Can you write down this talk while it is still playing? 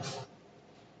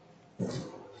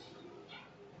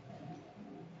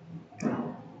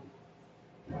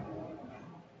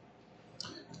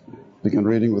Begin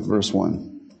reading with verse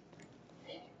 1.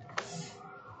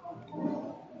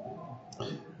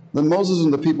 Then Moses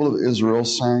and the people of Israel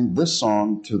sang this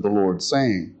song to the Lord,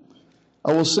 saying,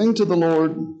 I will sing to the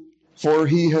Lord, for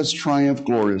he has triumphed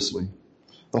gloriously.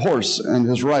 The horse and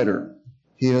his rider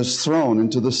he has thrown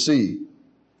into the sea.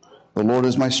 The Lord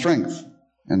is my strength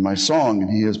and my song,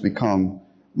 and he has become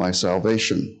my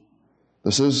salvation.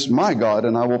 This is my God,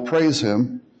 and I will praise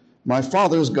him, my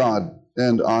father's God,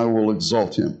 and I will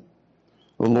exalt him.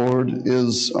 The Lord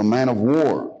is a man of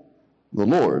war. The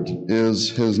Lord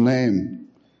is his name.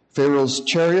 Pharaoh's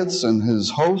chariots and his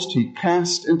host he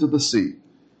cast into the sea,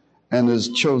 and his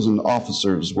chosen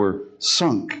officers were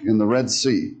sunk in the Red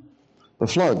Sea. The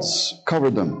floods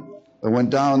covered them. They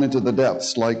went down into the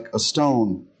depths like a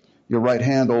stone. Your right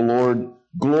hand, O Lord,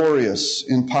 glorious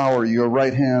in power. Your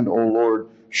right hand, O Lord,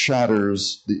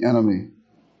 shatters the enemy.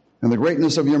 In the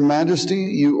greatness of your majesty,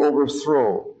 you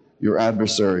overthrow your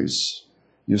adversaries.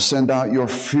 You send out your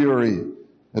fury.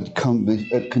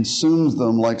 It consumes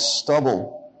them like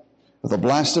stubble. With the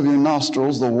blast of your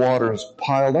nostrils, the waters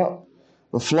piled up.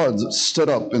 The floods stood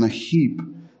up in a heap.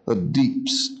 The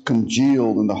deeps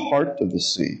congealed in the heart of the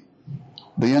sea.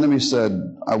 The enemy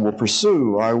said, I will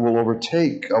pursue, I will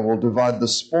overtake, I will divide the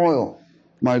spoil.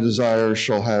 My desire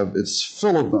shall have its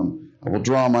fill of them. I will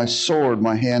draw my sword,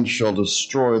 my hand shall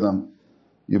destroy them.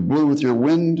 You blew with your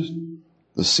wind,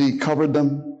 the sea covered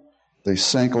them. They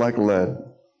sank like lead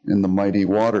in the mighty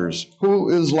waters. Who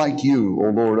is like you, O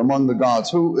Lord, among the gods?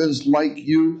 Who is like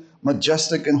you,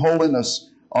 majestic in holiness,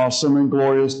 awesome in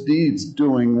glorious deeds,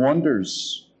 doing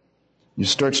wonders? You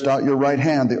stretched out your right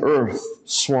hand, the earth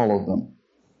swallowed them.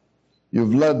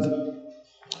 You've led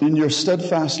in your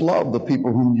steadfast love the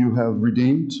people whom you have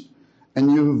redeemed,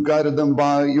 and you have guided them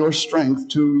by your strength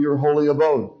to your holy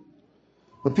abode.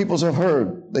 The peoples have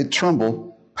heard, they tremble.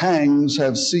 Pangs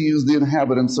have seized the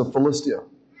inhabitants of Philistia.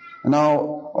 And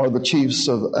now are the chiefs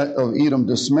of Edom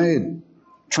dismayed.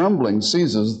 Trembling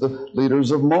seizes the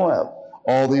leaders of Moab.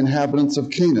 All the inhabitants of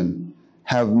Canaan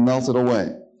have melted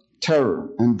away. Terror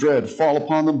and dread fall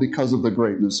upon them because of the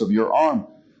greatness of your arm.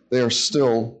 They are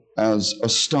still as a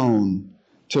stone.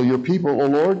 Till your people, O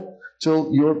Lord,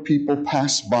 till your people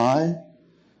pass by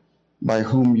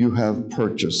whom you have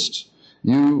purchased.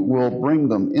 You will bring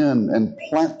them in and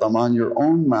plant them on your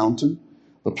own mountain,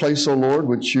 the place, O Lord,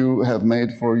 which you have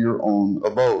made for your own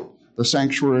abode, the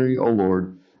sanctuary, O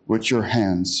Lord, which your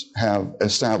hands have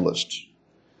established.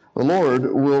 The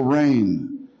Lord will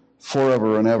reign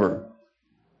forever and ever.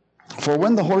 For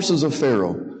when the horses of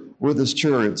Pharaoh with his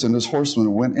chariots and his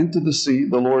horsemen went into the sea,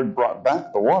 the Lord brought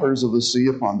back the waters of the sea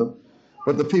upon them.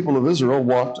 But the people of Israel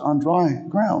walked on dry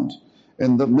ground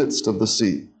in the midst of the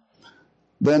sea.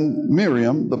 Then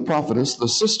Miriam, the prophetess, the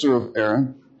sister of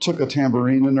Aaron, took a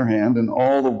tambourine in her hand, and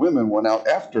all the women went out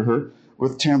after her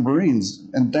with tambourines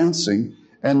and dancing.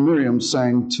 And Miriam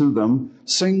sang to them,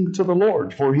 Sing to the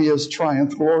Lord, for he has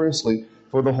triumphed gloriously,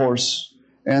 for the horse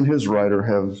and his rider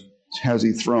has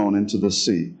he thrown into the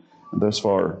sea. And thus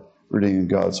far, reading in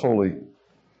God's holy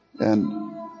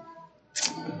and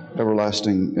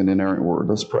everlasting and inerrant word.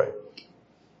 Let's pray.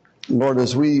 Lord,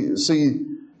 as we see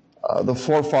the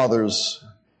forefathers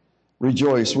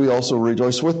rejoice, we also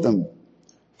rejoice with them.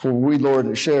 For we,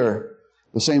 Lord, share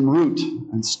the same root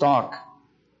and stock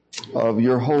of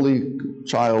your holy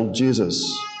child,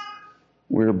 Jesus.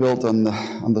 We are built on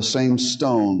the same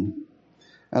stone.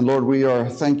 And Lord, we are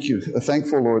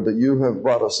thankful, Lord, that you have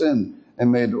brought us in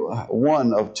and made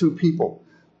one of two people,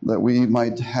 that we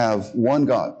might have one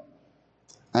God.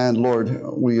 And Lord,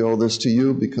 we owe this to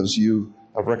you because you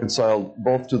have reconciled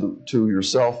both to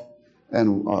yourself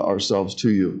and ourselves to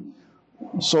you.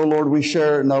 So, Lord, we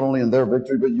share not only in their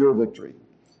victory, but your victory.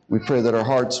 We pray that our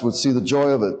hearts would see the joy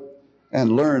of it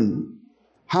and learn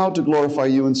how to glorify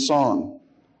you in song.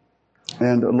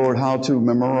 And, Lord, how to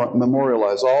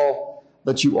memorialize all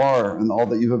that you are and all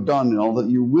that you have done and all that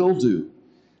you will do,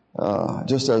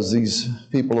 just as these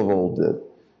people of old did.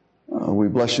 We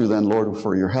bless you then, Lord,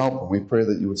 for your help. And we pray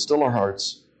that you would still our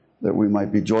hearts, that we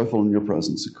might be joyful in your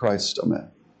presence. In Christ, amen.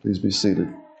 Please be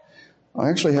seated. I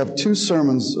actually have two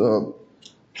sermons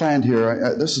planned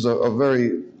here. This is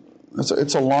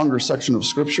it's a longer section of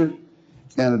Scripture.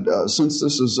 And since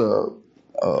this is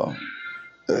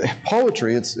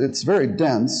poetry, it's very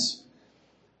dense.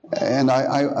 And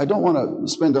I don't want to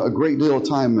spend a great deal of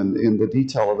time in the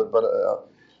detail of it, but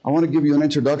I want to give you an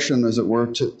introduction, as it were,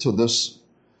 to this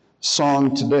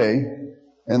song today.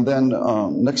 And then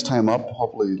next time up,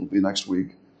 hopefully it'll be next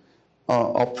week,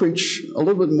 I'll preach a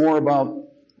little bit more about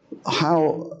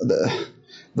how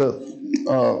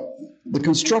the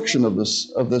construction of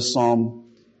this psalm,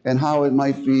 and how it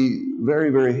might be very,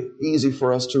 very easy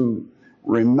for us to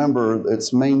remember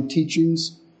its main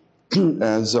teachings,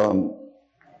 as it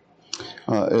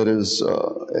is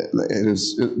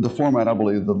the format, I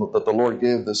believe, that the Lord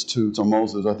gave this to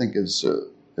Moses. I think is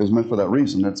meant for that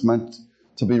reason. It's meant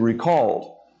to be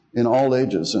recalled in all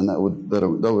ages, and that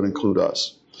would include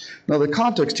us. Now, the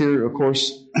context here, of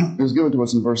course, is given to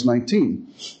us in verse 19,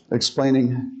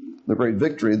 explaining the great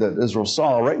victory that Israel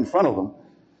saw right in front of them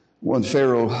when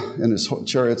Pharaoh and his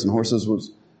chariots and horses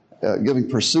was giving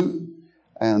pursuit,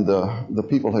 and the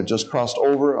people had just crossed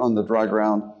over on the dry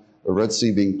ground, the Red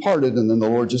Sea being parted, and then the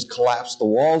Lord just collapsed the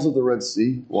walls of the Red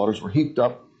Sea. Waters were heaped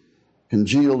up,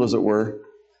 congealed, as it were,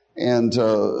 and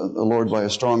the Lord, by a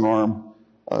strong arm,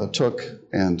 took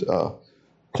and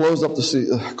closed up the sea,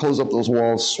 closed up those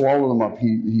walls, swallowed them up.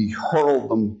 He hurled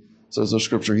them, says the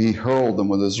Scripture. He hurled them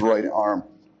with his right arm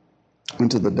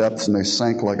into the depths, and they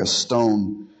sank like a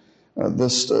stone.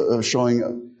 This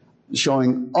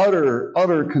showing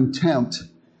utter contempt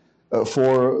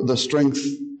for the strength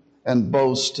and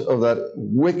boast of that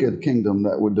wicked kingdom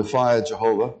that would defy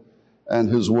Jehovah and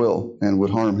his will and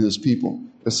would harm his people.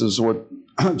 This is what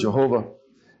Jehovah,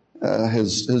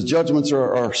 his judgments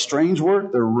are strange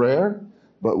work. They're rare,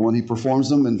 but when he performs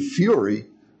them in fury,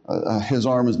 his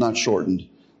arm is not shortened,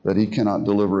 that he cannot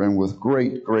deliver him with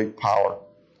great, great power.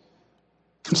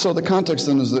 So the context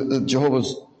then is that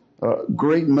Jehovah's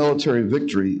great military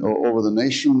victory over the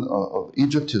nation of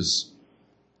Egypt, his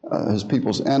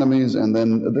people's enemies, and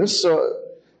then this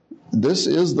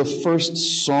is the first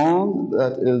song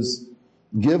that is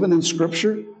given in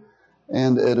Scripture,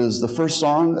 and it is the first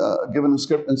song given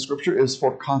in Scripture is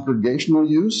for congregational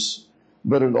use,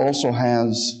 but it also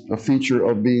has a feature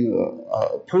of being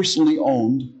personally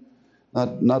owned,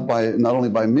 not only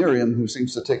by Miriam, who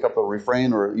seems to take up a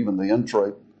refrain or even the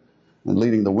introit and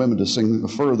leading the women to sing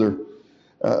further,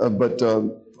 but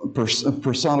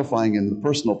personifying in the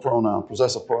personal pronoun,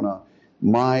 possessive pronoun,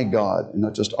 my God, and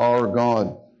not just our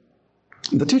God.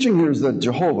 The teaching here is that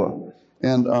Jehovah,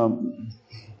 and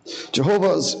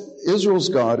Israel's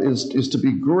God, is to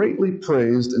be greatly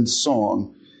praised in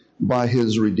song by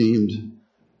his redeemed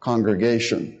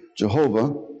congregation.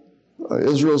 Jehovah,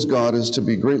 Israel's God, is to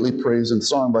be greatly praised in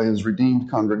song by his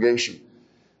redeemed congregation.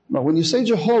 Now, when you say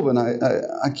Jehovah, and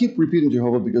I keep repeating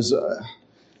Jehovah because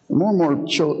more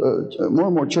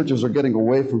and more churches are getting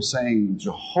away from saying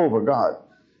Jehovah God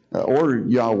or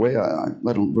Yahweh.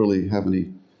 I don't really have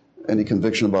any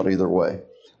conviction about either way,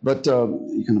 but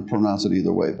you can pronounce it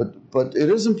either way. But it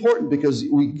is important because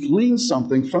we glean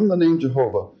something from the name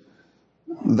Jehovah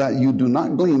that you do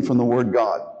not glean from the word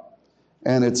God,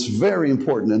 and it's very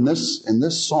important in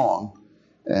this song.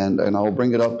 And I'll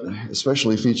bring it up,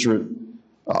 especially feature it.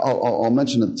 I'll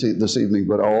mention it this evening,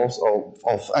 but I'll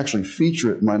actually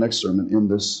feature it in my next sermon in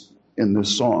this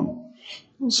song.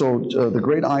 So the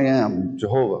great I am,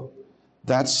 Jehovah,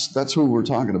 that's who we're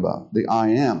talking about. The I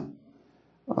am,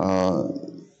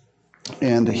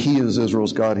 and he is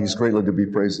Israel's God. He's greatly to be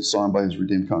praised and sung by his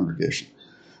redeemed congregation.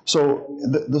 So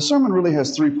the sermon really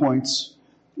has 3 points,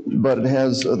 but it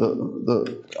has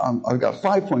I've got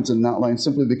 5 points in an outline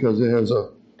simply because it has a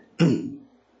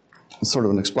sort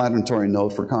of an explanatory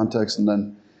note for context, and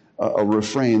then a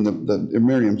refrain that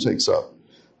Miriam takes up.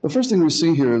 The first thing we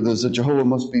see here is that Jehovah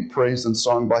must be praised and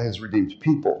sung by his redeemed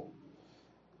people.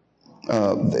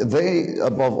 They,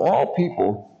 above all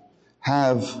people,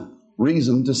 have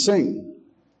reason to sing.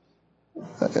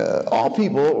 All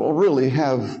people really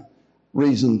have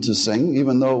reason to sing,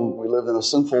 even though we live in a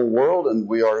sinful world and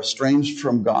we are estranged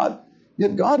from God.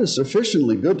 Yet God is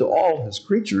sufficiently good to all his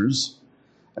creatures,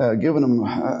 giving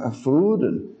them food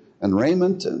and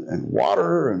raiment and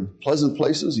water and pleasant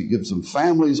places. He gives them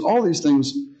families, all these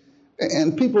things.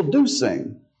 And people do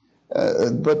sing.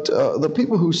 But the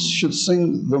people who should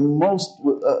sing the most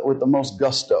with the most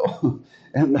gusto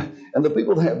and the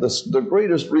people that have the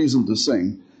greatest reason to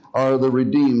sing are the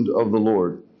redeemed of the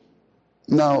Lord.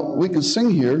 Now, we can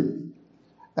sing here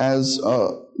as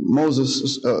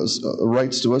Moses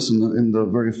writes to us in the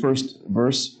very first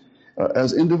verse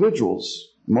as individuals.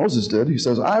 Moses did. He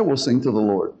says, I will sing to the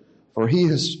Lord, for he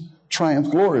has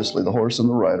triumphed gloriously, the horse and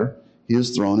the rider. He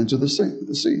is thrown into the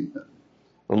sea.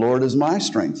 The Lord is my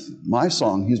strength, my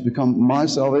song. He's become my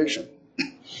salvation.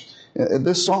 In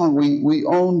this song, we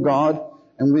own God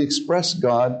and we express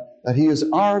God, that he is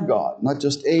our God, not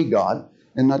just a God,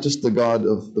 and not just the God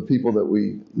of the people that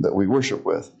we worship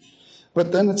with.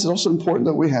 But then it's also important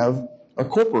that we have a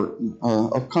corporate,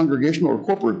 a congregational or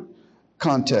corporate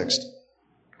context,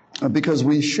 because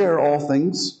we share all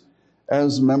things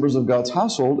as members of God's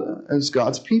household, as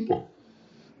God's people.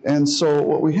 And so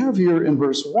what we have here in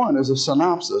verse 1 is a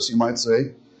synopsis, you might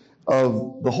say,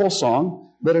 of the whole song,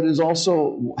 but it is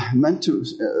also meant to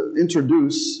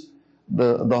introduce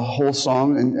the whole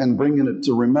song and bringing it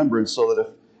to remembrance, so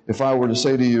that if I were to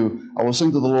say to you, I will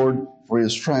sing to the Lord, for he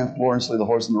has triumphed gloriously, the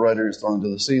horse and the rider is thrown into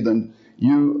the sea, then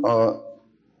you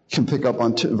can pick up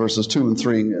on verses 2 and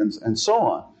 3 and so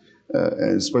on,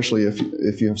 especially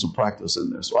if you have some practice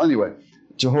in this. So anyway,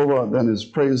 Jehovah then is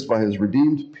praised by his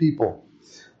redeemed people.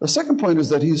 The second point is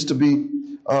that he's to be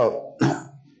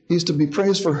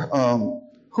praised for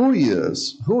who he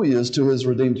is to his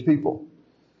redeemed people.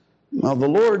 Now, the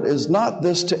Lord is not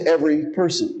this to every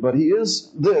person, but he is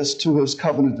this to his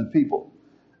covenanted people,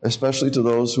 especially to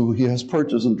those who he has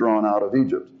purchased and drawn out of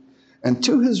Egypt. And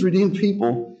to his redeemed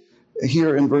people,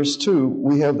 here in verse 2,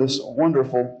 we have this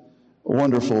wonderful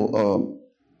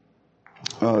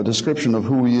description of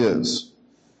who he is.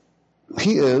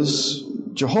 He is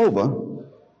Jehovah,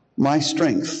 my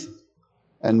strength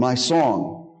and my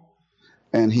song,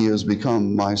 and he has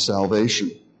become my salvation.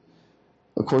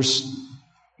 Of course,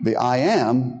 the I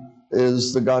am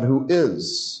is the God who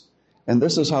is. And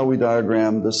this is how we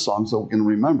diagram this song so we can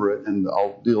remember it. And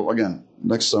I'll deal, again,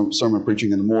 next sermon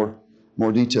preaching in more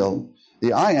detail.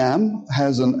 The I am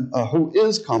has a who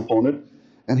is component,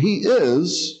 and he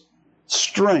is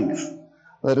strength.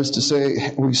 That is to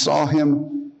say, we saw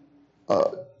him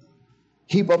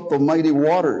heap up the mighty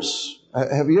waters.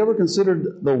 Have you ever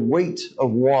considered the weight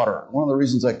of water? One of the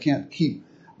reasons I can't keep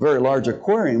very large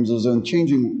aquariums is in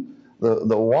changing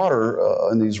the water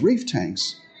in these reef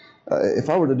tanks. If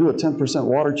I were to do a 10%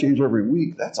 water change every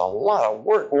week, that's a lot of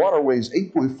work. Water weighs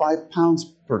 8.5 pounds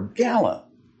per gallon.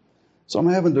 So I'm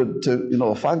having to a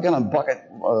 5-gallon bucket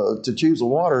to change the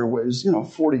water weighs,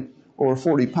 over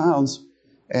 40 pounds.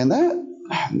 And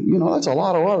that's a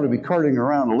lot of water to be carting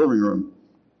around the living room.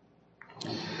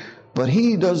 But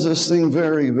he does this thing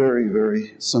very, very,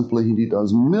 very simply. He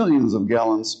does millions of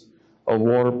gallons of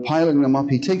water, piling them up.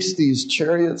 He takes these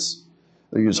chariots,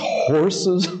 these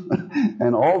horses,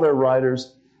 and all their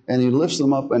riders, and he lifts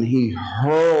them up and he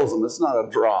hurls them. It's not a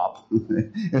drop.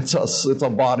 It's a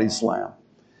body slam.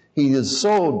 He is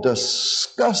so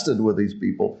disgusted with these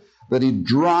people that he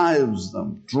drives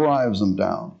them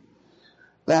down.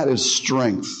 That is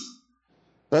strength.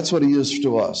 That's what he is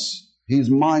to us. He's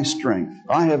my strength.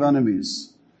 I have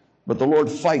enemies, but the Lord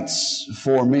fights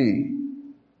for me.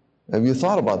 Have you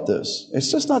thought about this?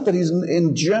 It's just not that he's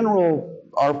in general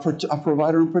our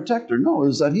provider and protector. No,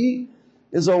 it's that he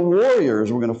is a warrior,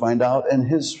 as we're going to find out, and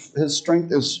his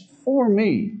strength is for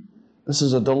me. This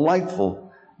is a delightful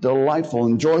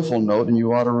and joyful note, and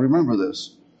you ought to remember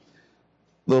this.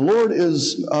 The Lord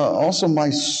is also my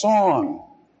song.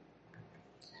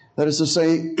 That is to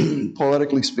say,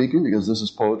 poetically speaking, because this is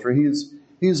poetry,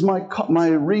 he's my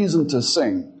reason to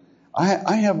sing.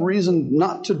 I have reason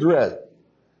not to dread.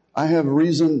 I have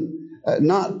reason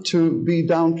not to be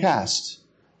downcast.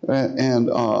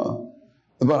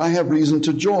 But I have reason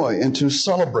to joy and to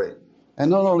celebrate.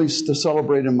 And not only to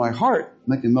celebrate in my heart,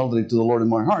 making melody to the Lord in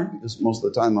my heart, because most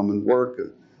of the time I'm in work,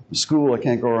 in school, I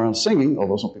can't go around singing,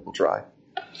 although some people try.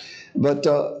 But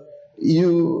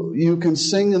you can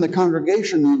sing in the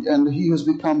congregation, and he has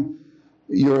become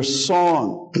your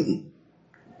song.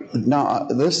 Now,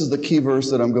 this is the key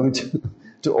verse that I'm going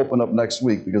to open up next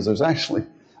week, because there's actually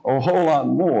a whole lot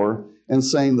more in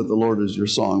saying that the Lord is your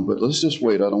song. But let's just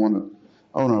wait. I don't want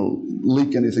to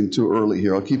leak anything too early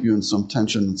here. I'll keep you in some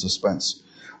tension and suspense.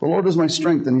 The Lord is my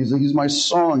strength, and he's my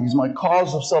song. He's my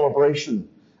cause of celebration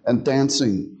and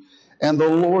dancing. And the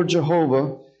Lord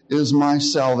Jehovah is my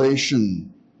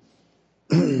salvation.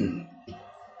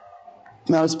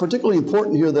 Now, it's particularly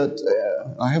important here that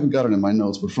I haven't got it in my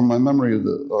notes, but from my memory of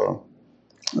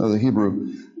the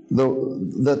Hebrew,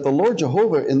 that the Lord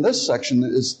Jehovah in this section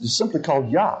is simply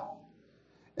called Yah.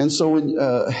 And so,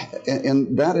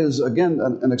 and that is, again,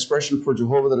 an expression for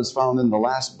Jehovah that is found in the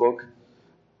last book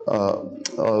of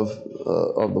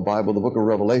the Bible, the book of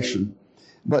Revelation.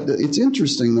 But it's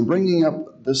interesting, in bringing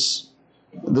up this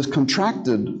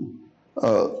contracted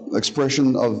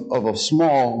expression of a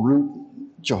small root,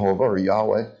 Jehovah or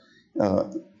Yahweh.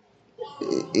 And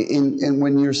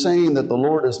when you're saying that the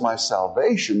Lord is my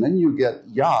salvation, then you get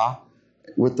Yah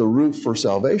with the root for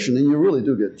salvation, and you really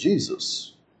do get Jesus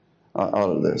out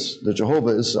of this. The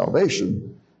Jehovah is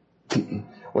salvation.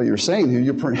 What you're saying here,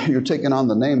 you're taking on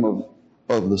the name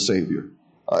of the Savior.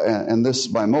 And this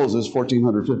by Moses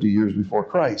 1,450 years before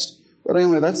Christ. But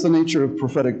anyway, that's the nature of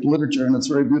prophetic literature, and it's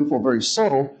very beautiful, very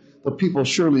subtle. The people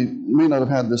surely may not have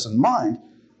had this in mind,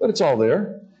 but it's all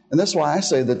there. And that's why I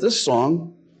say that this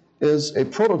song is a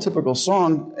prototypical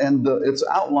song, and its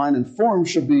outline and form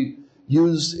should be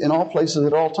used in all places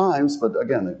at all times. But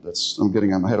again, I'm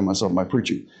getting ahead of myself in my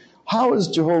preaching. How is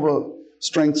Jehovah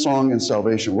strength, song, and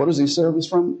salvation? What does he save us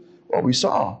from? Well, we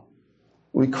saw.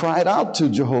 We cried out to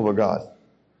Jehovah God,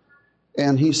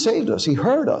 and he saved us. He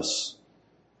heard us,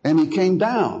 and he came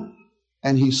down,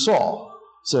 and he saw,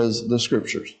 says the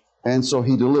scriptures. And so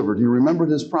he delivered. He remembered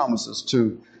his promises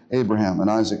to Abraham and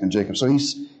Isaac and Jacob. So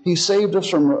he saved us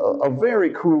from a very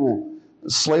cruel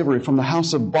slavery, from the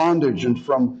house of bondage, and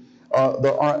from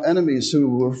our enemies who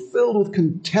were filled with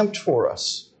contempt for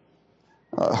us,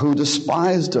 who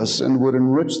despised us and would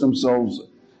enrich themselves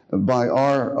by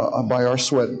our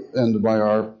sweat and by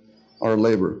our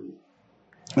labor.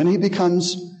 And he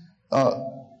becomes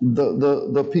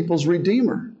the people's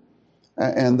redeemer.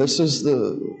 And this is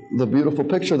the beautiful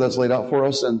picture that's laid out for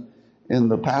us in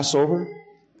the Passover,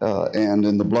 and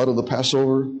in the blood of the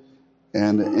Passover,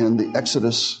 and in the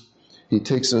Exodus. He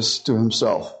takes us to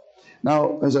himself.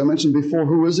 Now, as I mentioned before,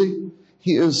 who is he?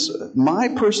 He is my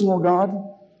personal God,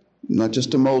 not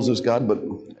just to Moses' God, but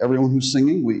everyone who's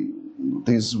singing.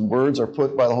 These words are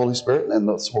put by the Holy Spirit, and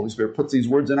the Holy Spirit puts these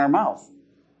words in our mouth.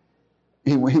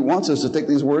 He wants us to take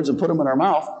these words and put them in our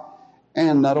mouth,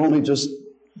 and not only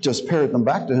just parrot them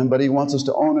back to him, but he wants us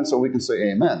to own it so we can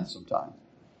say amen sometime.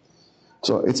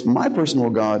 So it's my personal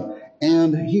God,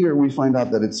 and here we find out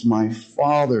that it's my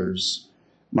Father's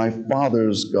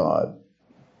God,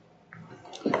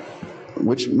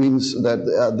 which means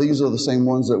that these are the same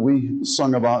ones that we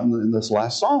sung about in this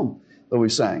last psalm that we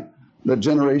sang. The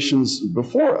generations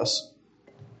before us,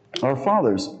 our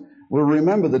fathers, will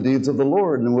remember the deeds of the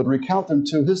Lord and would recount them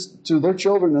to their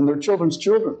children and their children's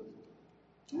children,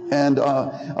 and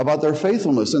about their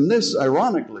faithfulness. And this,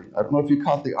 ironically, I don't know if you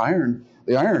caught the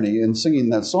irony in singing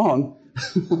that song.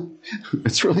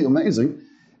 It's really amazing.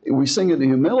 We sing it in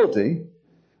humility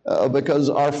because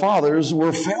our fathers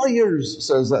were failures,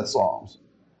 says that Psalm.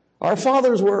 Our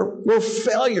fathers were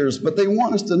failures, but they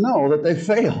want us to know that they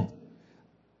failed.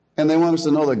 And they want us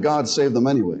to know that God saved them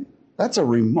anyway. That's a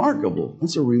remarkable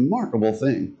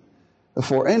thing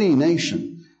for any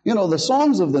nation. You know, the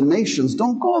songs of the nations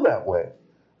don't go that way.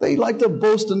 They like to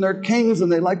boast in their kings,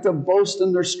 and they like to boast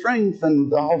in their strength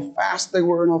and how fast they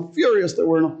were and how furious they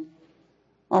were.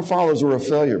 Our fathers were a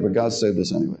failure, but God saved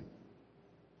us anyway.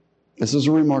 This is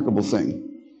a remarkable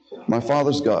thing. My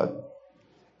Father's God.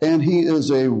 And he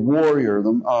is a warrior.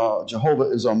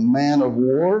 Jehovah is a man of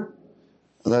war.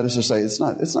 That is to say, it's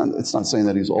not saying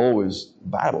that he's always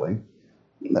battling,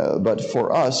 but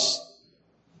for us,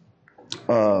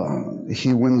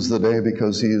 he wins the day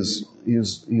because he's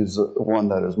one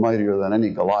that is mightier than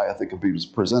any Goliath that could be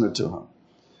presented to him.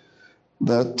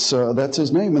 That's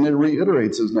his name, and it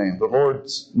reiterates his name. The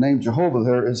Lord's name, Jehovah,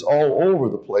 there is all over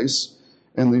the place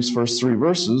in these first three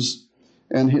verses,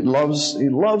 and he loves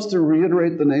to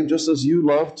reiterate the name, just as you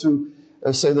love to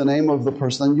say the name of the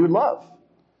person you love.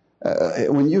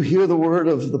 When you hear the word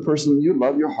of the person you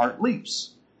love, your heart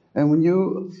leaps. And when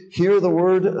you hear the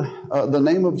word, the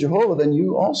name of Jehovah, then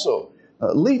you also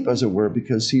leap, as it were,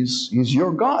 because he's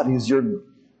your God. He's your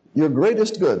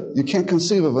greatest good. You can't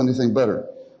conceive of anything better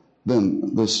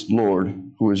than this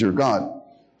Lord who is your God.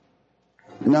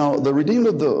 Now, the redeemed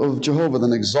of Jehovah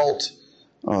then exult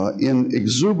in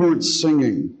exuberant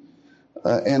singing,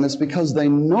 and it's because they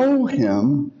know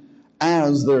him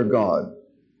as their God.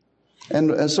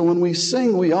 And so when we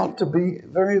sing, we ought to be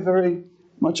very, very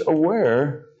much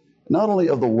aware, not only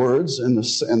of the words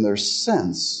and their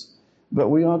sense, but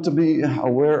we ought to be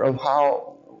aware of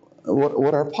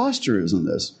what our posture is in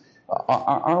this.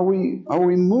 Are we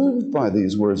moved by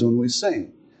these words when we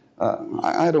sing?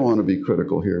 I don't want to be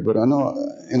critical here, but I know,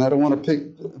 and I don't want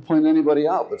to point anybody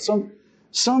out, but some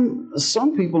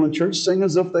people in church sing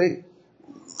as if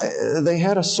they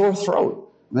had a sore throat.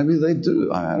 Maybe they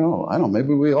do. I don't know.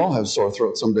 Maybe we all have sore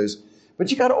throats some days.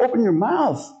 But you got to open your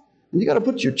mouth, and you got to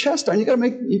put your chest down. You got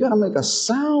to make a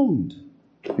sound.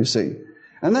 You see,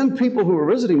 and then people who are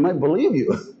visiting might believe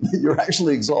you that you're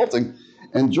actually exalting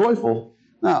and joyful.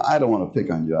 Now, I don't want to pick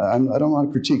on you. I don't want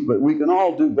to critique, but we can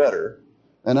all do better.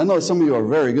 And I know some of you are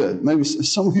very good. Maybe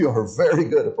some of you are very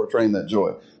good at portraying that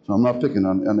joy. So I'm not picking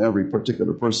on every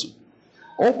particular person.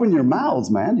 Open your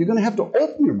mouths, man. You're going to have to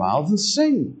open your mouths and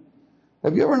sing.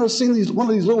 Have you ever seen one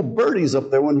of these little birdies up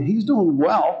there when he's doing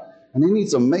well and he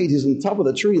needs a mate? He's on top of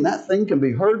the tree, and that thing can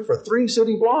be heard for 3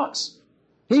 city blocks.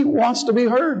 He wants to be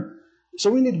heard. So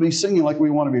we need to be singing like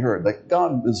we want to be heard, that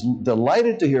God is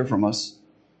delighted to hear from us,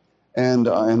 and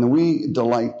we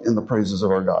delight in the praises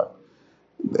of our God.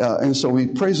 And so we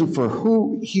praise him for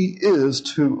who he is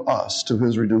to us, to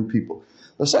his redeemed people.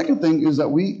 The second thing is that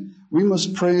we we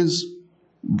must praise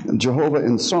Jehovah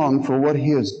in song for what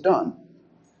he has done.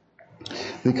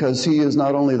 Because he is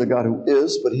not only the God who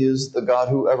is, but he is the God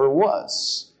who ever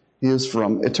was. He is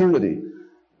from eternity.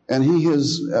 And he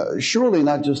has surely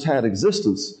not just had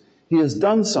existence, he has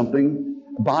done something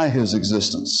by his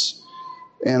existence.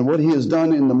 And what he has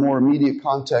done in the more immediate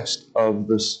context of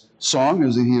this song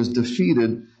is that he has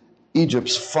defeated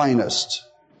Egypt's finest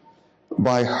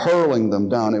by hurling them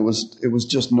down. It was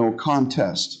just no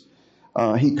contest.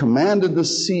 He commanded the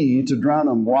sea to drown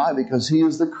them. Why? Because he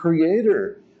is the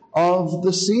creator of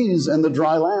the seas and the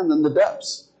dry land and the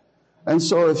depths. And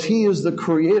so if he is the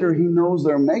creator, he knows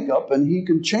their makeup and he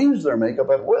can change their makeup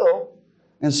at will.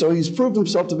 And so he's proved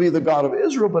himself to be the God of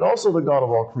Israel, but also the God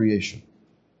of all creation.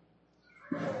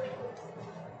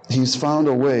 He's found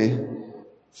a way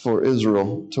for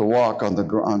Israel to walk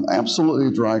on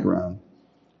absolutely dry ground.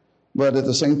 But at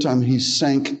the same time, he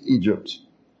sank Egypt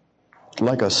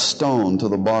like a stone to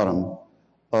the bottom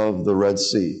of the Red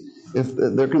Sea. If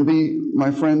there can be,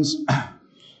 my friends,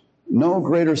 no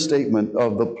greater statement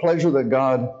of the pleasure that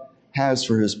God has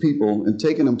for his people in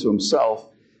taking them to himself,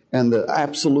 and the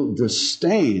absolute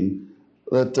disdain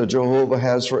that Jehovah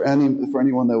has for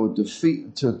anyone that would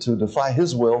defy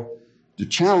his will, to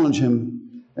challenge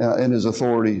him in his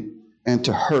authority, and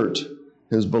to hurt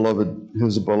his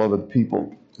beloved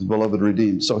people, his beloved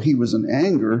redeemed. So he was in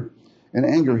anger. In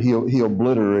anger, he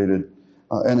obliterated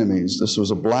enemies. This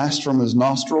was a blast from his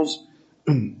nostrils.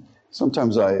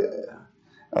 Sometimes I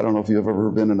don't know if you've ever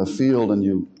been in a field and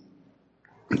you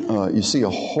see a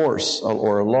horse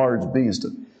or a large beast.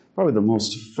 Probably the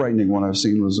most frightening one I've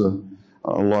seen was a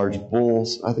large bull.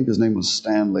 I think his name was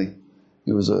Stanley.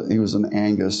 He was an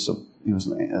Angus. He was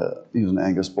an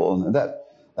Angus bull, and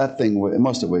that thing, it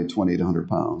must have weighed 20 to 100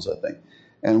 pounds, I think.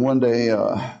 And one day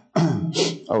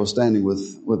I was standing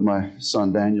with my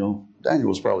son Daniel. Daniel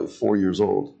was probably 4 years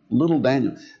old. Little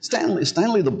Daniel.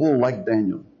 Stanley the bull liked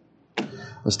Daniel.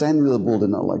 But Stanley the bull did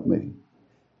not like me.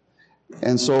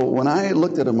 And so when I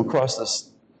looked at him across this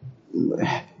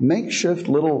makeshift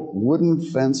little wooden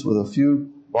fence with a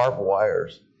few barbed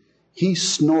wires, he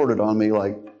snorted on me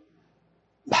like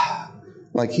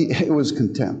it was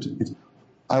contempt.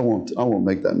 I won't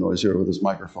make that noise here with this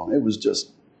microphone. It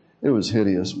was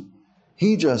hideous.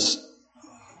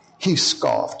 He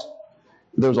scoffed.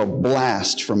 There's a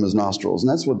blast from his nostrils,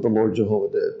 and that's what the Lord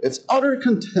Jehovah did. It's utter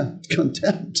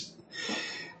contempt.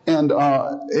 And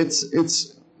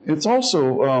it's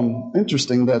also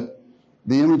interesting that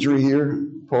the imagery here,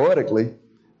 poetically,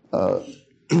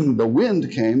 the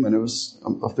wind came, and it was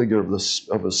a figure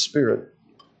of a spirit.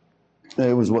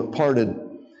 It was what parted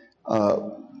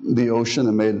the ocean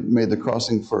and made the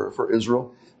crossing for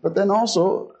Israel. But then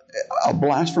also a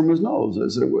blast from his nose,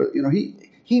 as it were.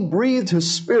 He breathed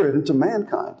his spirit into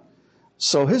mankind.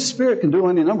 So his spirit can do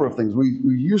any number of things.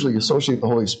 We usually associate the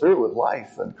Holy Spirit with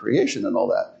life and creation and all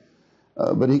that.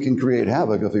 But he can create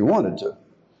havoc if he wanted to.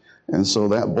 And so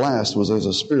that blast was as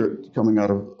a spirit coming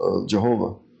out of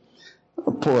Jehovah,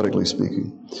 poetically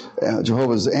speaking.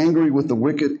 Jehovah is angry with the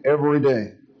wicked every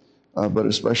day, but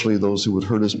especially those who would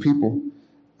hurt his people.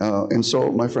 And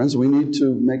so, my friends, we need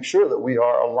to make sure that we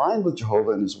are aligned with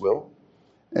Jehovah and his will.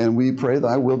 And we pray,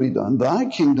 thy will be done. Thy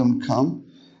kingdom come,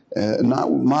 not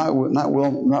my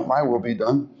will be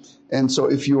done. And so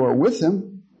if you are with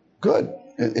him, good.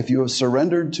 If you have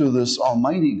surrendered to this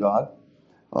almighty God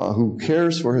who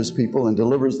cares for his people and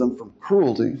delivers them from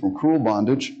cruelty, from cruel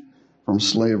bondage, from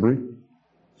slavery,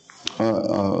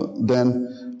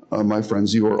 then, my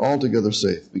friends, you are altogether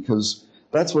safe, because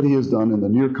that's what he has done in the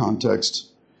near context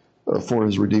for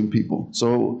his redeemed people.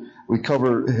 So we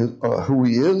cover who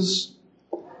he is,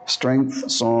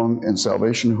 strength, song, and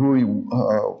salvation,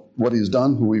 what he's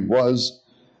done, who he was.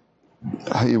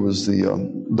 He was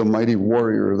the mighty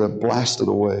warrior that blasted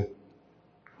away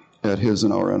at his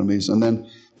and our enemies. And then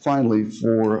finally,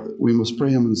 we must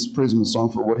praise him in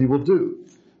song for what he will do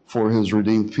for his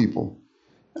redeemed people.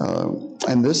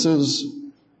 And this is,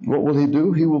 what will he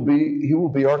do? He will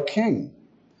be our king.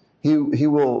 He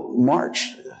will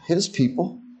march his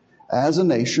people as a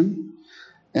nation,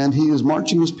 and he is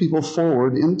marching his people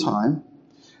forward in time.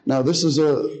 Now, this is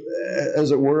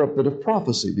as it were, a bit of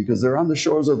prophecy, because they're on the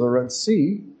shores of the Red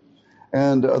Sea,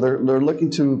 and they're looking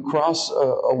to cross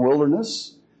a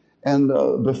wilderness, and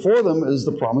before them is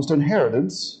the promised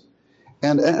inheritance.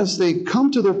 And as they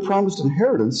come to their promised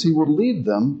inheritance, he will lead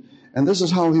them, and this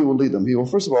is how he will lead them. He will,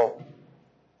 first of all,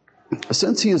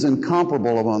 since he is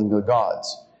incomparable among the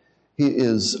gods, he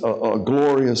is a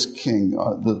glorious king.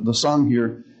 The song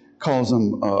here calls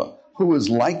him, who is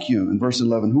like you, in verse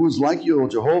 11, who is like you, O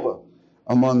Jehovah,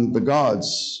 among the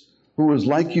gods? who is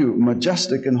like you,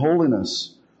 majestic in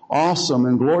holiness, awesome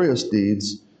in glorious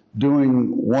deeds,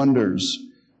 doing wonders.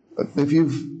 If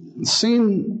you've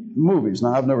seen movies,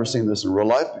 now I've never seen this in real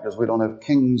life because we don't have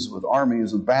kings with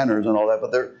armies and banners and all that,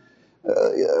 but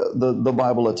the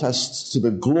Bible attests to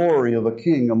the glory of a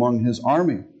king among his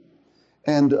army.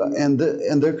 And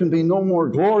there can be no more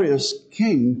glorious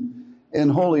king in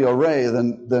holy array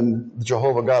than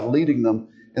Jehovah God leading them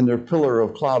in their pillar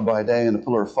of cloud by day and a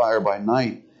pillar of fire by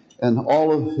night, and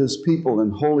all of his people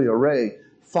in holy array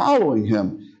following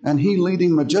him, and he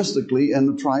leading majestically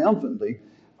and triumphantly,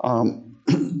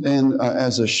 and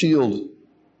as a shield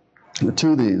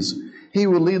to these. He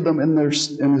will lead them in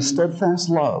his steadfast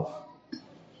love,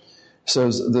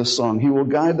 says this song. He will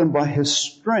guide them by his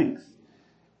strength,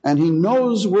 and he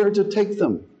knows where to take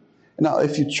them. Now,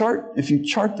 if you chart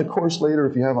the course later,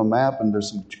 if you have a map and there's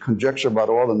some conjecture about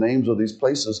all the names of these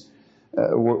places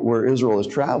where Israel is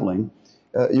traveling,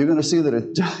 you're going to see that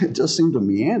it just seemed to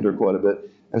meander quite a bit,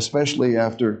 especially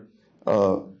after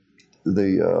the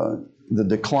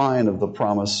decline of the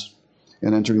promise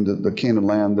and entering the Canaan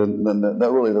land. Then that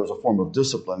really there was a form of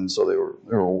discipline, and so they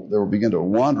were beginning to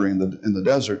wander in the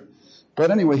desert.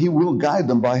 But anyway, he will guide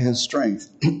them by his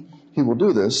strength. He will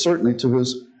do this certainly to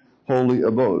his holy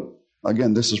abode.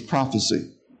 Again, this is prophecy.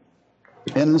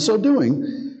 And in so doing,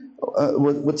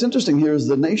 what's interesting here is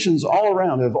the nations all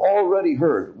around have already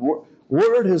heard.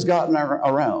 Word has gotten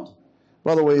around.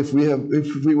 By the way, if we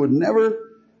would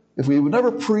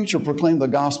never preach or proclaim the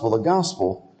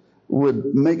gospel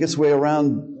would make its way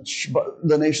around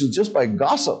the nations just by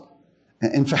gossip.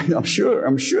 In fact, I'm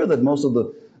sure that most of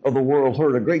the world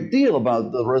heard a great deal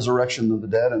about the resurrection of the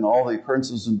dead and all the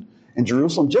occurrences in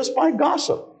Jerusalem just by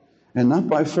gossip, and not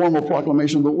by formal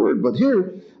proclamation of the word. But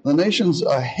here, the nations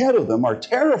ahead of them are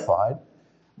terrified.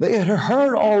 They had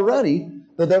heard already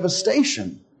the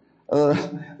devastation,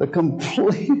 the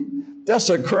complete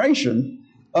desecration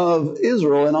of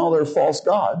Israel and all their false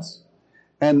gods.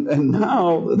 And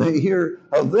now they hear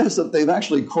of this, that they've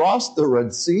actually crossed the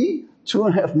Red Sea,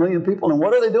 2.5 million people. And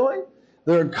what are they doing?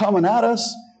 They're coming at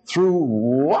us through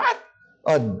what?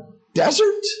 A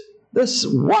desert? This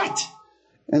what?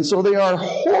 And so they are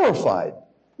horrified.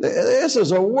 This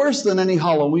is worse than any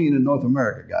Halloween in North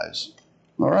America, guys.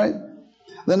 All right?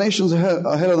 The nations ahead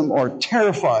of them are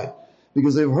terrified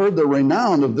because they've heard the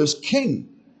renown of this king,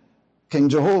 King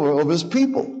Jehovah, of his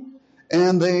people.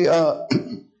 And they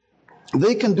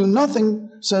can do nothing,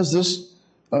 says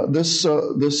this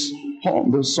song,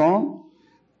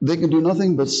 they can do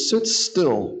nothing but sit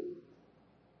still.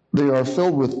 They are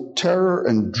filled with terror,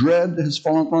 and dread has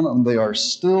fallen upon them. They are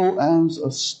still as a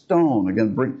stone.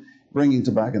 Again, bringing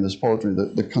back in this poetry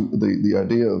the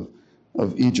idea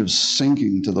of Egypt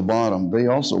sinking to the bottom. They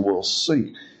also will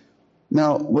sink.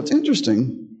 Now, what's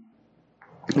interesting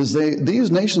is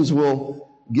these nations will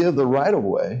give the right of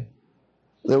way.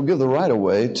 They'll give the right of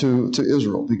way to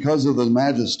Israel because of the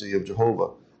majesty of Jehovah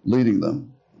leading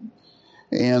them.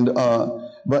 And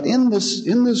but in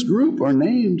this group are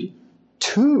named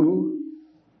two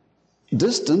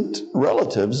distant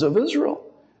relatives of Israel.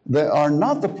 They are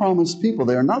not the promised people.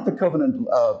 They are not the covenant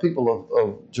people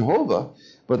of Jehovah,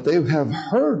 but they have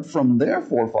heard from their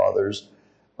forefathers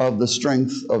of the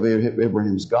strength of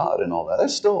Abraham's God and all that.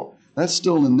 That's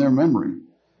still in their memory.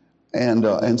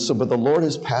 And so, but the Lord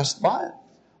has passed by it.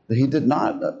 He did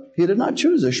not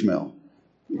choose Ishmael.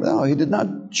 No, he did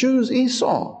not choose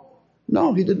Esau.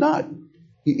 No, he did not.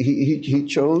 He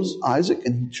chose Isaac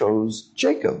and he chose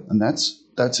Jacob, and that's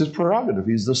his prerogative.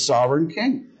 He's the sovereign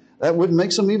king. That would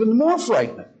make him even more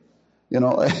frightening. You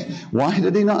know, why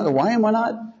did he not? Why am I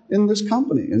not in this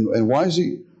company? And why is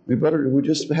he? We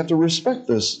just have to respect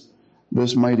this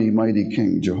mighty, mighty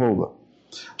king, Jehovah.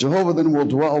 Jehovah then will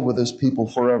dwell with his people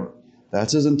forever.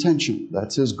 That's his intention.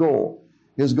 That's his goal.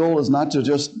 His goal is not to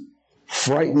just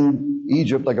frighten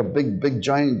Egypt like a big,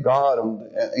 giant god,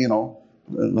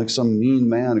 like some mean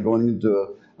man going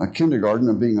into a kindergarten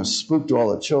and being a spook to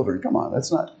all the children. Come on,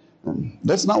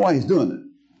 that's not why he's doing it.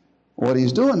 What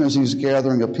he's doing is he's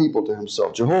gathering a people to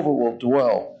himself. Jehovah will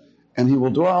dwell, and he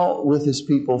will dwell with his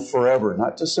people forever,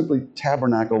 not just simply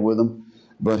tabernacle with them,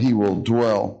 but he will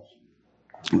dwell.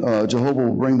 Jehovah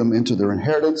will bring them into their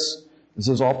inheritance. This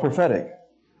is all prophetic.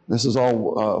 This is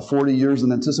all 40 years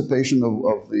in anticipation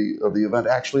of the event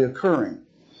actually occurring.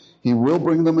 He will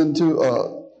bring them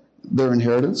into their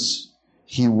inheritance.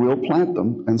 He will plant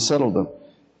them and settle them.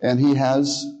 And he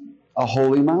has a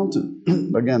holy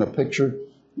mountain. Again, a picture.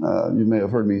 You may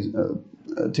have heard me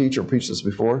teach or preach this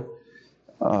before.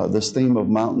 This theme of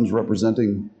mountains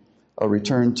representing a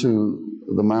return to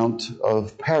the Mount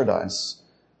of Paradise,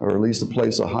 or at least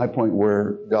a high point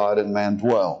where God and man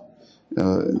dwell.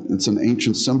 It's an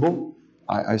ancient symbol.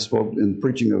 I spoke in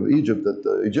preaching of Egypt that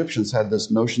the Egyptians had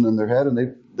this notion in their head,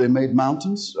 and they made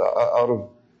mountains out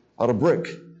of brick.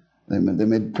 They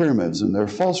made pyramids, and they're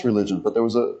false religions. But there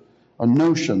was a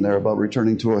notion there about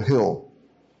returning to a hill.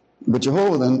 But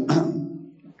Jehovah then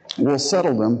will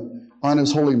settle them on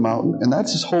his holy mountain, and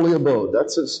that's his holy abode.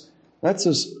 That's his,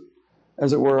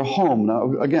 as it were, a home.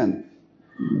 Now, again,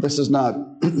 this is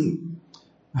not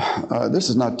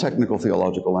technical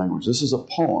theological language. This is a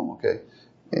poem, okay?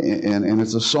 And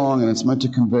it's a song, and it's meant to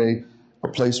convey a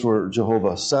place where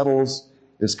Jehovah settles,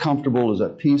 is comfortable, is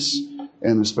at peace,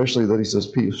 and especially that he says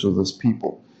peace with his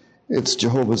people. It's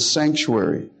Jehovah's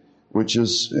sanctuary, which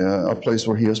is a place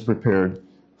where he has prepared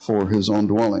for his own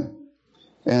dwelling.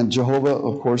 And Jehovah,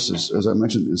 of course, as I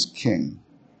mentioned, is king.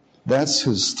 That's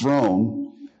his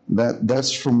throne.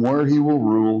 That's from where he will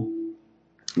rule,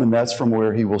 and that's from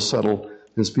where he will settle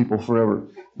his people forever.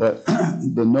 That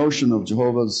the notion of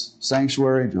Jehovah's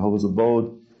sanctuary, Jehovah's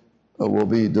abode, will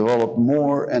be developed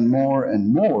more and more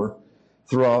and more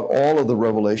throughout all of the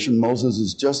Revelation. Moses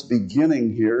is just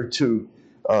beginning here to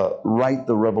write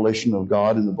the revelation of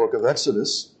God in the book of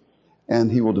Exodus,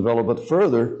 and he will develop it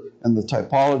further, and the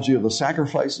typology of the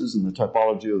sacrifices and the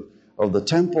typology of the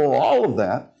temple, all of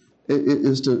that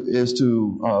is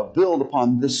to build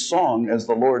upon this song as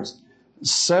the Lord's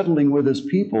settling with his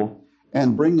people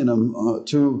and bringing them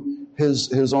to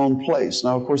his own place.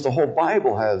 Now, of course, the whole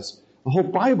Bible has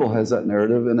that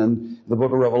narrative, and in the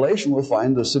book of Revelation, we'll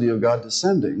find the city of God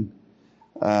descending,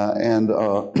 and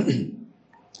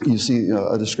you see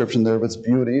a description there of its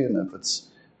beauty and of its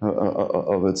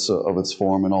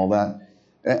form and all that,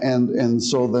 and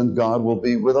so then God will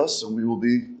be with us, and we will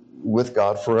be with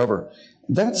God forever.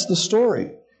 That's the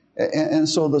story, and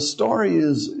so the story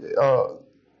is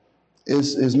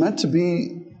meant to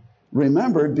be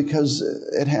remembered because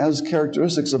it has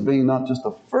characteristics of being not just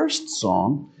the first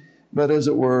song, but as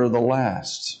it were the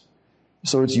last.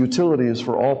 So its utility is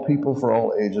for all people, for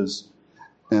all ages,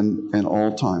 and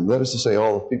all time. That is to say,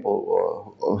 all the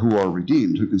people who are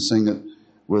redeemed, who can sing it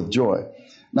with joy.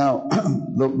 Now,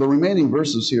 the remaining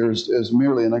verses here is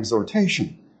merely an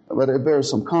exhortation, but it bears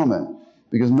some comment,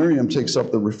 because Miriam takes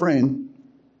up the refrain,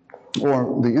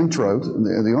 or the introit,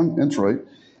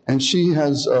 and she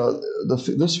has,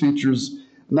 this features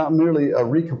not merely a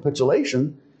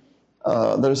recapitulation,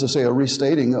 that is to say, a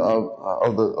restating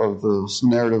of the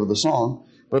narrative of the song,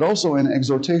 but also an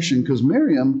exhortation, because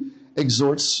Miriam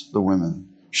exhorts the women.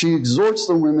 She exhorts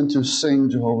the women to sing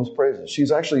Jehovah's praises.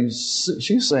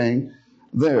 She's saying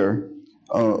there,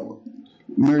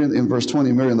 Miriam, in verse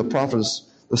 20, Miriam the prophetess,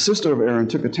 the sister of Aaron,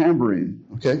 took a tambourine,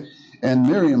 okay, and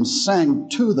Miriam sang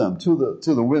to them, to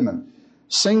the women,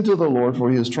 "Sing to the Lord, for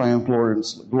he has triumphed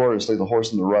gloriously. The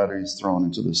horse and the rider he's thrown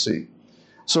into the sea."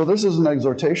 So this is an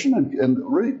exhortation, and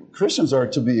really Christians are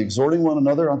to be exhorting one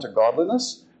another unto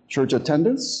godliness, church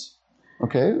attendance.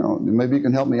 Okay, maybe you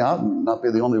can help me out and not be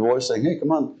the only voice saying, "Hey,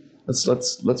 come on,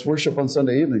 let's worship on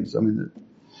Sunday evenings." I mean,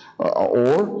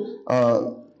 or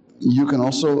you can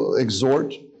also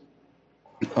exhort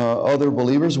other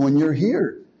believers when you're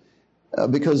here,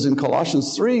 because in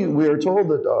Colossians 3 we are told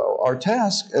that our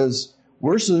task as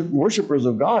worshipers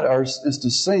of God is to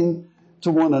sing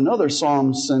to one another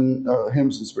psalms and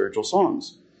hymns and spiritual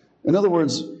songs. In other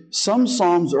words, some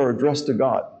psalms are addressed to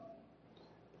God,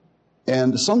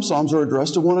 and some psalms are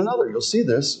addressed to one another. You'll see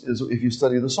this if you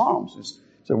study the Psalms.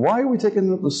 So why are we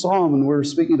taking up the psalm and we're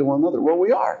speaking to one another? Well,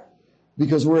 we are,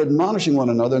 because we're admonishing one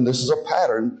another, and this is a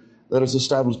pattern that is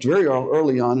established very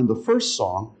early on in the first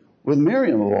song with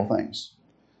Miriam, of all things.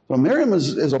 So Miriam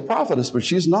is a prophetess, but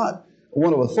she's not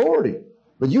one of authority.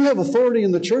 But you have authority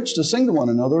in the church to sing to one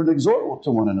another and exhort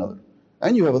to one another.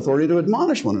 And you have authority to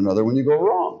admonish one another when you go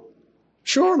wrong.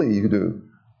 Surely you do.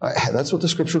 That's what the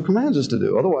Scripture commands us to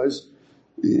do. Otherwise,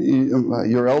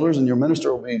 your elders and your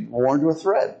minister will be worn to a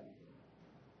thread.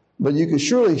 But you can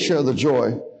surely share the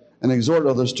joy and exhort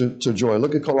others to joy.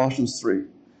 Look at Colossians 3.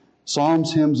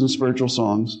 Psalms, hymns, and spiritual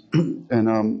songs.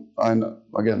 And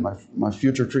again, my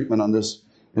future treatment on this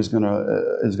is going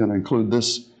to include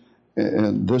this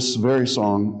very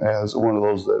song as one of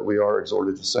those that we are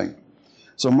exhorted to sing.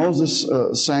 So Moses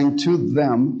sang to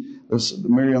them.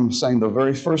 Miriam sang the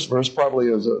very first verse,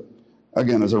 probably as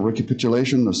a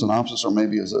recapitulation, a synopsis, or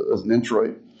maybe as an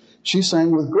introit. She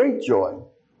sang with great joy.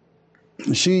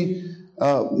 She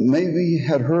maybe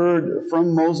had heard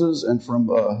from Moses and from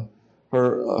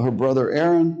her brother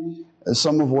Aaron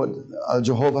some of what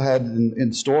Jehovah had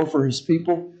in store for his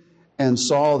people, and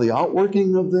saw the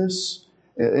outworking of this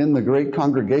in the great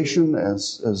congregation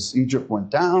as Egypt went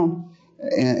down.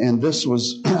 And this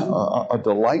was a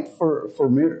delight for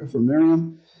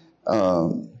Miriam.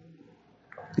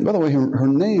 By the way, her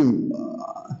name,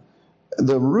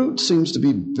 the root seems to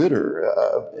be bitter,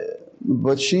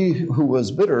 but she who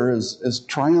was bitter is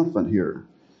triumphant here.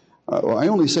 Well, I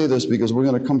only say this because we're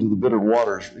going to come to the bitter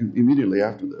waters immediately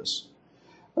after this.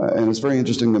 And it's very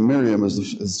interesting that Miriam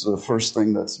is the first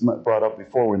thing that's brought up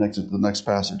before we next to the next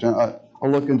passage. I'll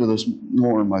look into this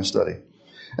more in my study.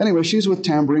 Anyway, she's with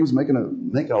tambourines, making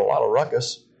a lot of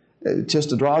ruckus, just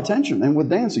to draw attention. And with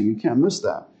dancing, you can't miss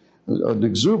that. An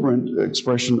exuberant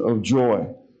expression of joy.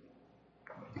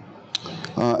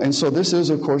 And so this is,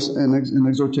 of course, an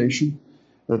exhortation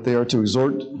that they are to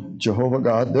exhort Jehovah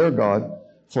God, their God,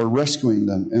 for rescuing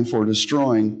them and for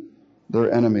destroying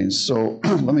their enemies. So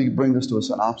let me bring this to a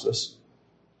synopsis.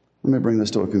 Let me bring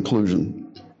this to a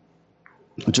conclusion.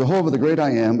 Jehovah, the great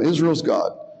I am, Israel's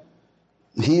God.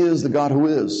 He is the God who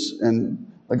is,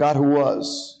 and the God who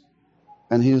was,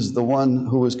 and He is the one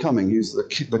who is coming. He's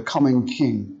the coming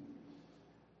King.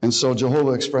 And so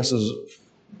Jehovah expresses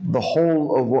the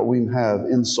whole of what we have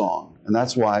in song. And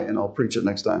that's why, and I'll preach it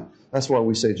next time, that's why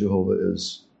we say Jehovah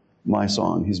is my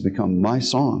song. He's become my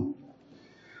song.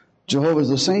 Jehovah is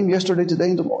the same yesterday,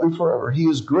 today, and forever. He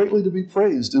is greatly to be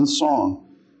praised in song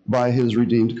by His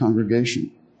redeemed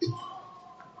congregation.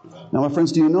 Now, my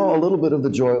friends, do you know a little bit of the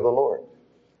joy of the Lord?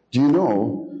 Do you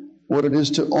know what it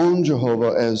is to own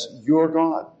Jehovah as your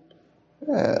God?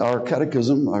 Our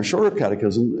catechism, our shorter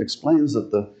catechism, explains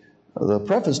that the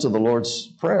preface to the Lord's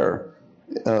Prayer,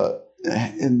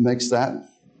 it makes that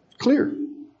clear,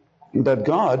 that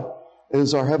God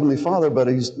is our Heavenly Father, but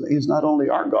He's not only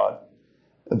our God,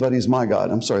 but He's my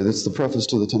God. I'm sorry, that's the preface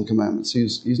to the Ten Commandments.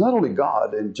 He's not only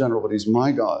God in general, but He's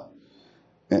my God.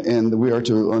 And we are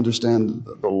to understand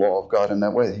the law of God in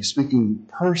that way. He's speaking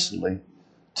personally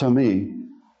to me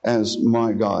as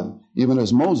my God. Even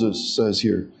as Moses says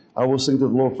here, I will sing to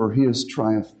the Lord, for He is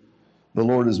triumph. The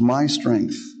Lord is my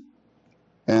strength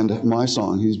and my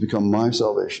song. He's become my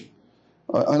salvation.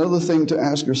 Another thing to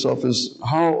ask yourself is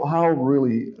how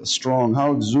really strong,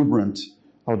 how exuberant,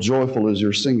 how joyful is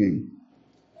your singing?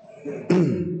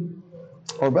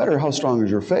 Or better, how strong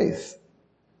is your faith?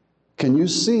 Can you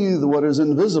see what is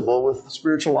invisible with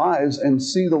spiritual eyes and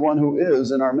see the one who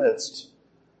is in our midst,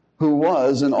 who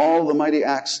was in all the mighty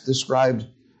acts described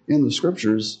in the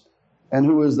Scriptures, and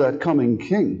who is that coming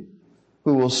King,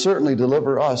 who will certainly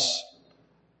deliver us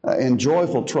in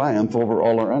joyful triumph over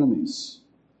all our enemies?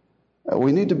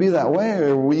 We need to be that way,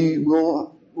 or we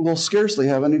will scarcely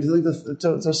have anything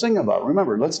to sing about.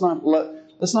 Remember, let's not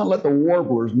let the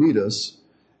warblers meet us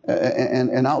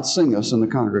and out-sing us in the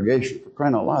congregation. For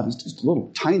crying out loud, it's just a little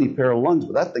tiny pair of lungs,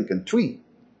 but that thing can tweet.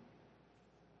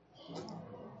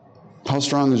 How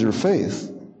strong is your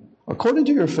faith? According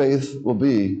to your faith will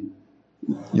be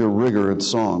your rigor at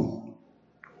song.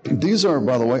 These are,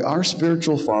 by the way, our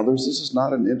spiritual fathers. This is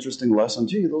not an interesting lesson.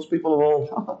 Gee, those people of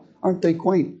old, aren't they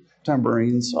quaint?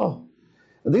 Tambourines. Oh,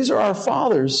 these are our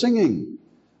fathers singing.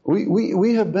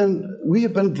 We have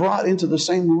been brought into the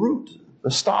same root,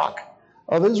 the stock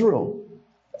of Israel,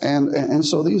 and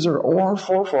so these are our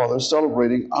forefathers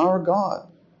celebrating our God,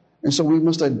 and so we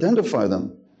must identify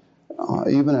them,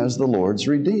 even as the Lord's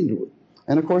redeemed.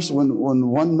 And of course, when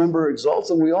one member exalts,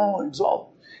 then we all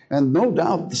exalt. And no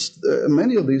doubt,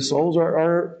 many of these souls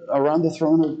are around the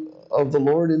throne of the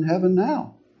Lord in heaven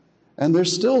now. And they're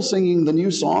still singing the new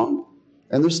song,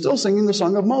 and they're still singing the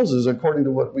song of Moses, according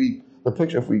to what the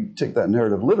picture, if we take that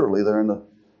narrative literally, there in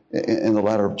the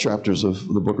latter chapters of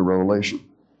the book of Revelation.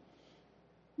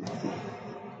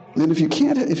 And if you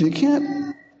can't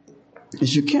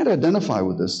identify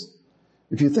with this,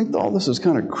 if you think that all this is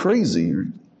kind of crazy,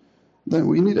 then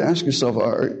we need to ask yourself,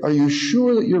 are you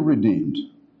sure that you're redeemed?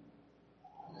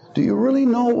 Do you really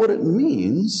know what it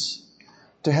means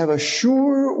to have a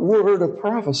sure word of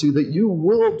prophecy that you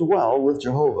will dwell with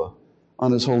Jehovah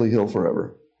on His holy hill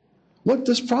forever? Look,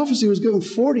 this prophecy was given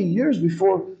 40 years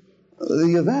before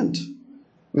the event,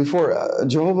 before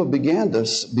Jehovah began to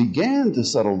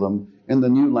settle them in the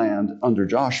new land under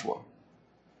Joshua.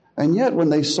 And yet, when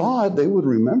they saw it, they would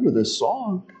remember this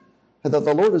song, that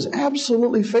the Lord is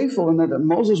absolutely faithful and that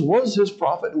Moses was His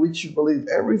prophet, and we should believe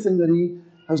everything that he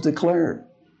has declared.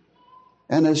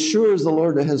 And as sure as the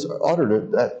Lord has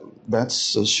uttered it,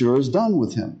 that's as sure as done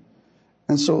with Him.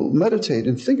 And so meditate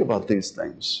and think about these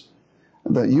things,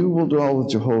 that you will dwell with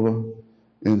Jehovah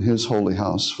in His holy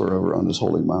house forever on His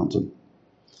holy mountain.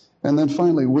 And then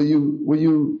finally, will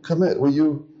you commit? Will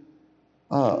you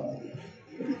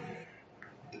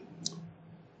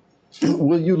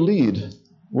lead?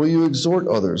 Will you exhort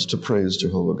others to praise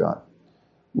Jehovah God?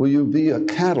 Will you be a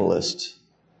catalyst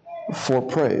for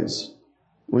praise?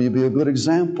 Will you be a good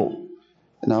example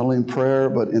not only in prayer,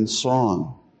 but in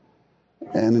song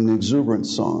and in exuberant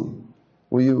song.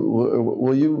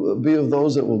 Will you be of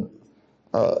those that will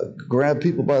grab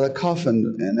people by the cuff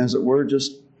and, as it were,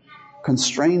 just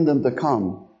constrain them to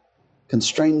come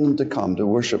to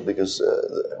worship, because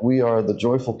we are the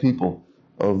joyful people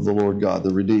of the Lord God,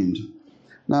 the redeemed.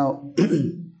 Now,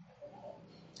 the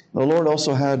Lord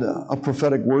also had a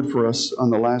prophetic word for us on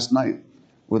the last night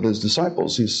with His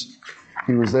disciples.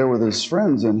 He was there with His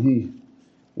friends, and He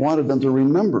wanted them to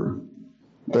remember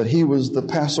that He was the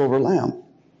Passover lamb,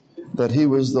 that He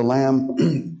was the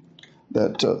lamb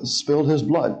that spilled His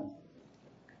blood,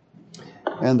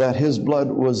 and that His blood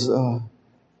was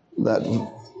that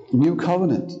new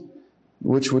covenant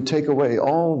which would take away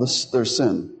all their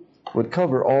sin, would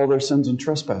cover all their sins and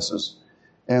trespasses,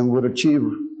 and would achieve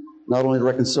not only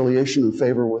reconciliation and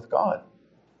favor with God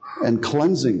and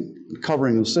cleansing,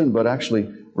 covering of sin, but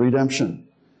actually redemption.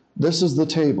 This is the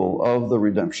table of the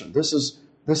redemption. This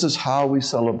is how we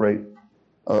celebrate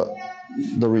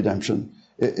the redemption.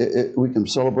 We can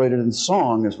celebrate it in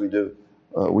song, as we do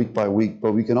week by week,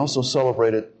 but we can also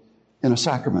celebrate it in a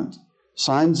sacrament.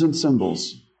 Signs and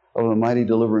symbols of the mighty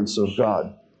deliverance of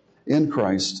God in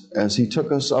Christ as He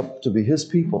took us up to be His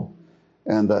people,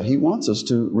 and that He wants us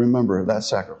to remember that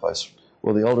sacrifice.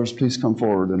 Will the elders please come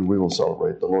forward, and we will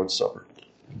celebrate the Lord's Supper.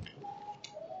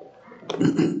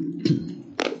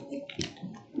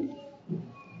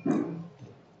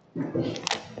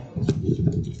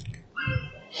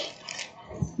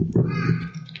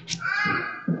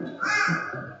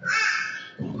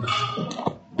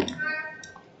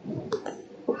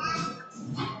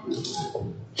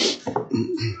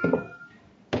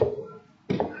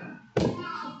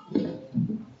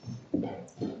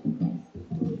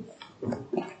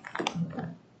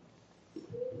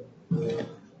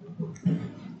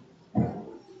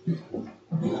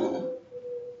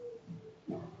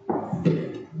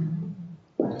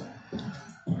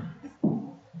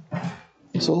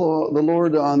 So the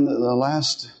Lord, on the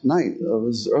last night of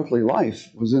His earthly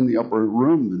life, was in the upper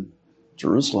room in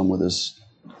Jerusalem with His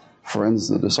friends,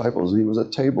 the disciples, and He was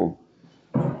at table.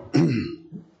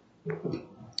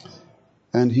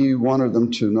 And He wanted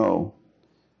them to know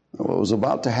what was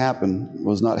about to happen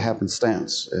was not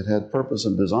happenstance. It had purpose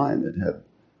and design.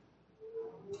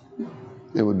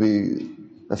 It would be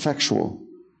effectual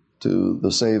to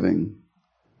the saving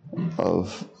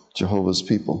of Jehovah's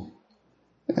people.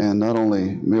 And not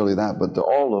only merely that, but to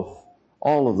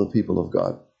all of the people of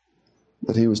God,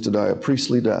 that He was to die a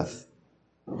priestly death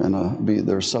and be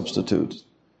their substitute.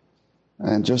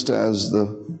 And just as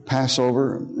the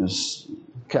Passover is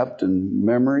kept in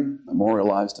memory,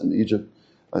 memorialized in Egypt,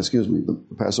 the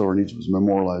Passover in Egypt was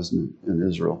memorialized in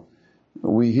Israel.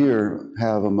 We here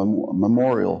have a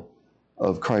memorial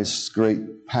of Christ's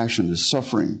great passion, His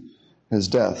suffering, His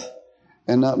death,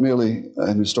 and not merely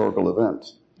an historical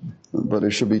event, but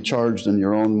it should be charged in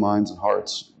your own minds and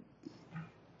hearts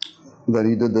that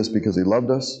He did this because He loved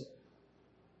us.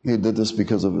 He did this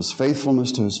because of His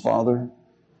faithfulness to His Father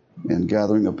in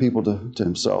gathering a people to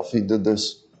Himself. He did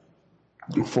this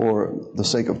for the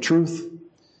sake of truth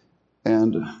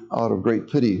and out of great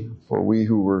pity for we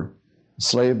who were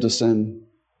enslaved to sin.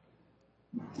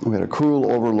 We had a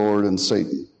cruel overlord in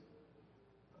Satan,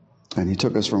 and He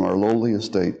took us from our lowly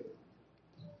estate,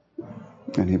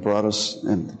 and He brought us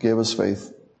and gave us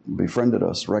faith, befriended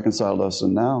us, reconciled us,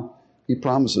 and now He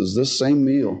promises this same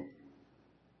meal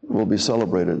will be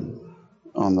celebrated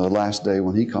on the last day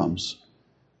when He comes.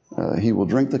 He will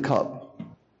drink the cup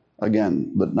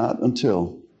again, but not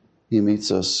until He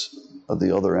meets us at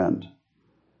the other end.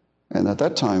 And at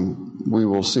that time, we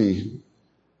will see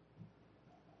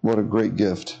what a great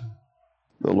gift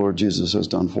the Lord Jesus has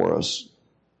done for us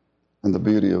and the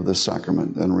beauty of this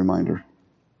sacrament and reminder.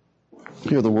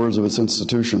 Hear the words of its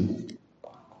institution.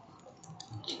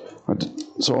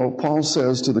 So Paul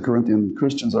says to the Corinthian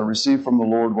Christians, I received from the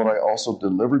Lord what I also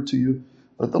delivered to you,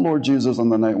 that the Lord Jesus on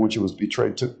the night in which He was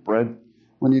betrayed took bread.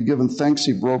 When He had given thanks,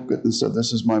 He broke it and said,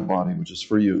 this is my body, which is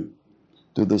for you.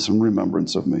 Do this in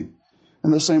remembrance of me. In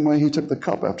the same way, He took the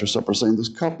cup after supper, saying, this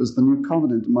cup is the new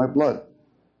covenant in my blood.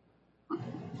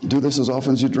 Do this as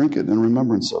often as you drink it in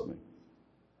remembrance of me.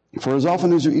 For as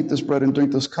often as you eat this bread and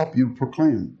drink this cup, you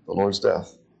proclaim the Lord's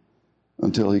death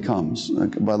until He comes.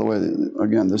 By the way,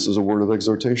 again, this is a word of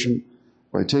exhortation.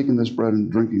 By taking this bread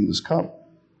and drinking this cup,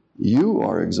 you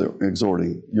are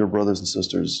exhorting your brothers and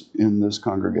sisters in this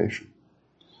congregation.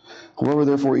 Whoever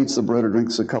therefore eats the bread or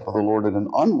drinks the cup of the Lord in an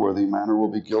unworthy manner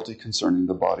will be guilty concerning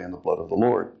the body and the blood of the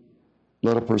Lord.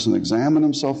 Let a person examine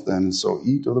himself then, and so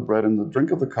eat of the bread and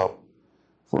drink of the cup.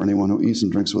 For anyone who eats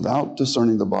and drinks without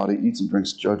discerning the body eats and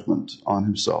drinks judgment on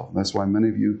himself. That's why many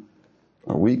of you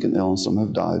are weak and ill, and some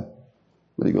have died.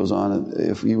 But he goes on,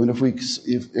 even if we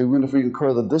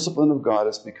incur the discipline of God,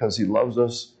 it's because he loves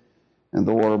us, and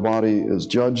though our body is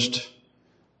judged,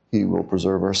 he will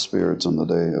preserve our spirits on the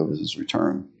day of his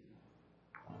return.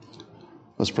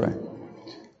 Let's pray.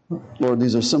 Lord,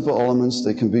 these are simple elements.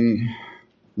 They can be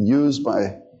used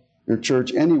by your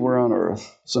church anywhere on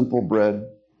earth, simple bread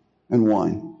and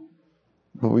wine.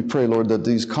 But we pray, Lord, that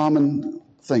these common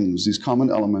things, these common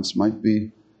elements might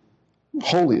be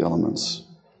holy elements,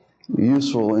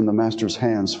 useful in the Master's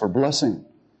hands for blessing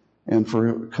and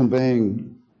for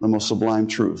conveying the most sublime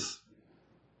truth,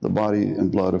 the body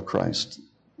and blood of Christ.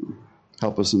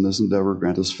 Help us in this endeavor.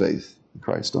 Grant us faith in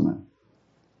Christ. Amen.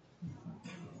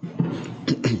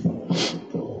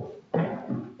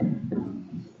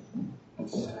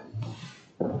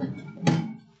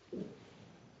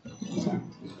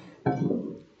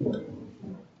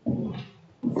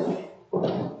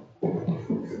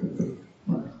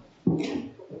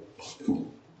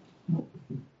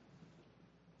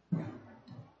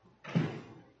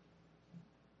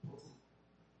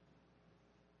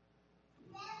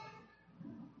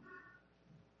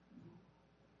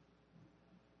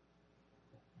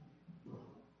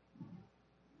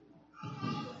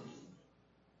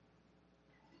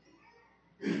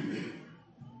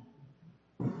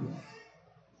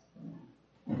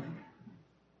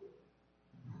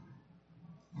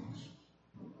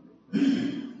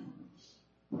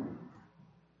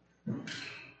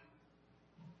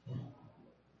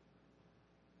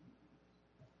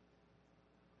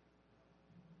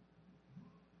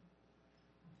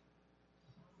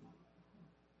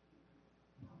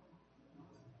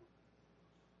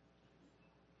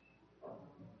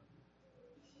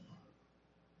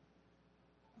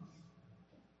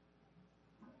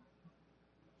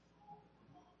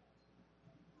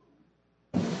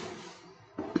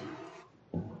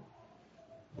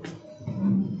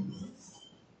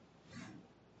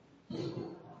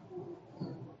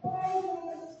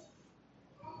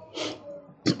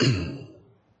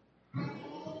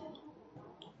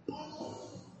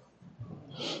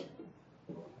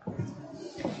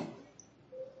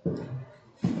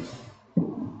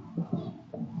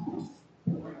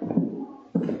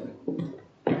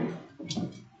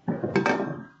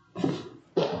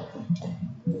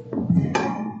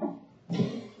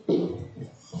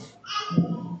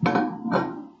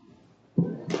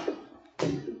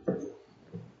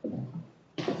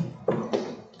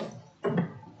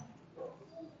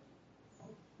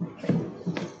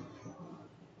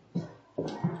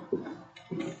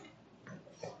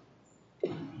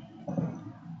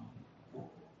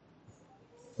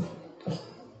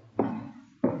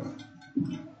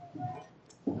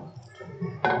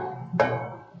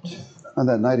 On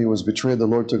that night he was betrayed, the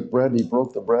Lord took bread and he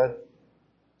broke the bread.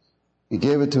 He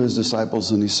gave it to his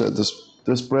disciples and he said,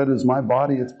 this bread is my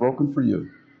body, it's broken for you.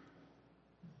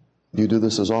 You do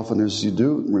this as often as you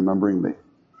do, remembering me.